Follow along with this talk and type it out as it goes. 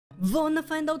Wanna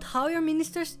find out how your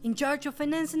ministers in charge of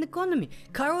finance and economy,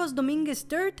 Carlos Dominguez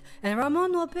III and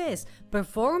Ramon Lopez,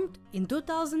 performed in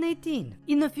 2018?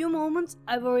 In a few moments,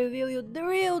 I will reveal you the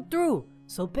real truth,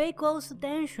 so pay close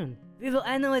attention. We will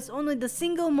analyze only the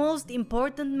single most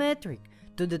important metric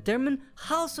to determine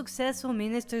how successful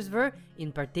ministers were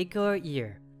in particular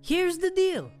year. Here's the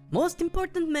deal. Most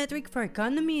important metric for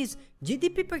economy is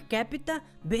GDP per capita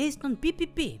based on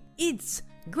PPP. It's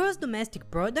gross domestic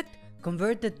product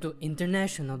converted to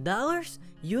international dollars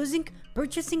using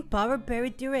purchasing power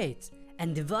parity rates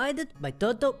and divided by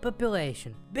total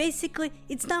population. Basically,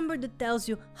 it's number that tells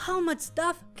you how much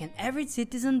stuff can average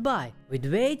citizen buy with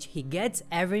wage he gets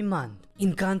every month.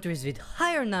 In countries with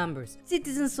higher numbers,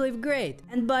 citizens live great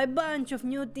and buy a bunch of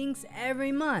new things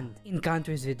every month. In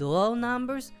countries with low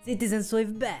numbers, citizens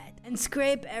live bad and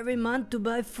scrape every month to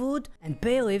buy food and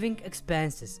pay living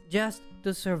expenses just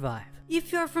to survive.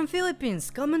 If you are from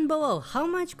Philippines, comment below how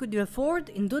much could you afford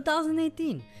in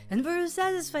 2018 and were you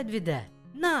satisfied with that?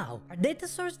 Now, our data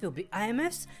source will be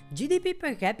IMF's GDP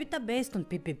per capita based on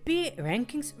PPP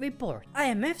rankings report.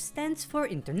 IMF stands for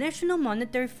International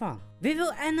Monetary Fund. We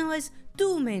will analyze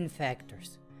two main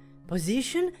factors: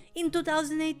 position in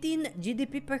 2018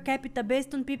 GDP per capita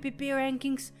based on PPP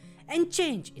rankings and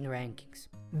change in rankings.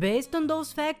 Based on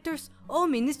those factors, all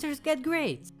ministers get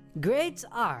grades. Grades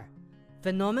are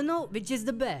phenomenal, which is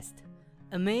the best,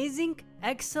 amazing,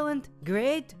 excellent,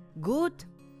 great, good,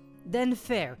 then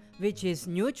fair, which is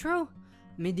neutral,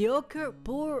 mediocre,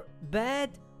 poor, bad,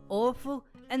 awful,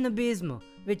 and abysmal,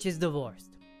 which is the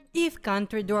worst. If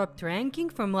country dropped ranking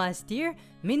from last year,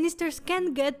 ministers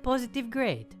can get positive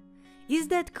grade. Is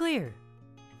that clear?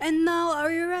 And now,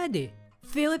 are you ready?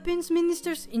 Philippines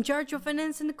ministers in charge of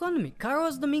finance and economy,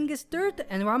 Carlos Dominguez III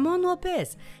and Ramon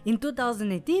Lopez, in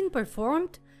 2018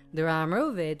 performed,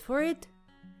 drumroll, wait for it,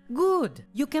 good.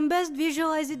 You can best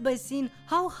visualize it by seeing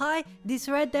how high this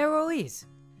red arrow is.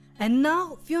 And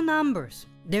now, few numbers.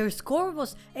 Their score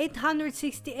was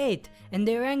 868 and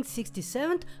they ranked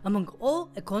 67th among all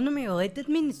economy-related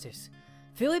ministers.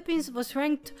 Philippines was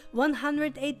ranked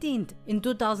 118th in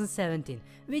 2017,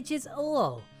 which is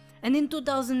low. And in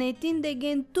 2018 they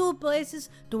gained 2 places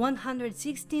to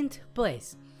 116th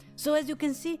place. So as you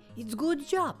can see, it's good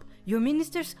job. Your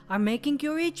ministers are making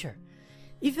you richer.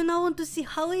 If you now want to see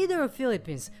how leader of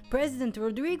Philippines, President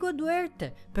Rodrigo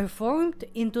Duterte, performed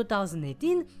in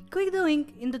 2018, click the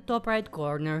link in the top right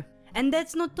corner. And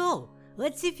that's not all.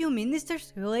 Let's see few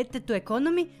ministers related to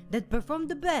economy that performed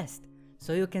the best,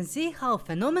 so you can see how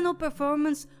phenomenal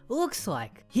performance looks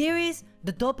like. Here is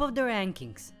the top of the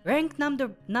rankings. Ranked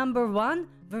number 1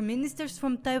 were ministers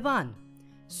from Taiwan,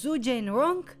 Su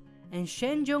Jain-rong and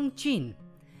Shen Zhong-chin.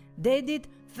 They did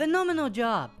phenomenal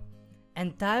job,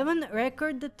 and Taiwan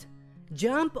recorded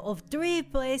jump of 3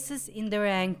 places in the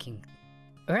ranking.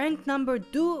 Ranked number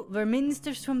 2 were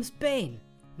ministers from Spain,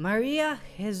 Maria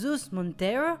Jesus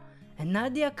Montero and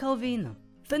Nadia Calvino.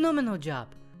 Phenomenal job.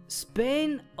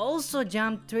 Spain also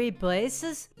jumped 3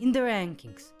 places in the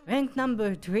rankings. Ranked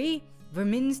number 3 were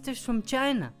ministers from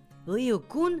China, Liu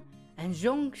Kun and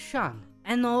Zhong Shan.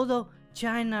 And although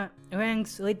China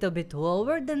ranks a little bit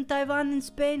lower than Taiwan and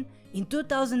Spain, in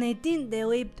 2018 they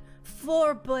leaped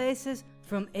 4 places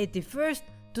from 81st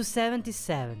to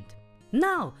 77th.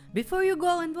 Now, before you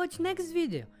go and watch next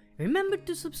video, remember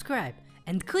to subscribe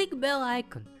and click bell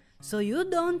icon so you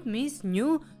don't miss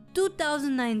new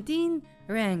 2019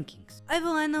 rankings. I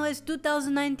will analyze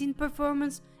 2019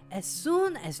 performance as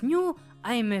soon as new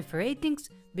IMF ratings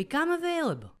become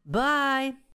available. Bye!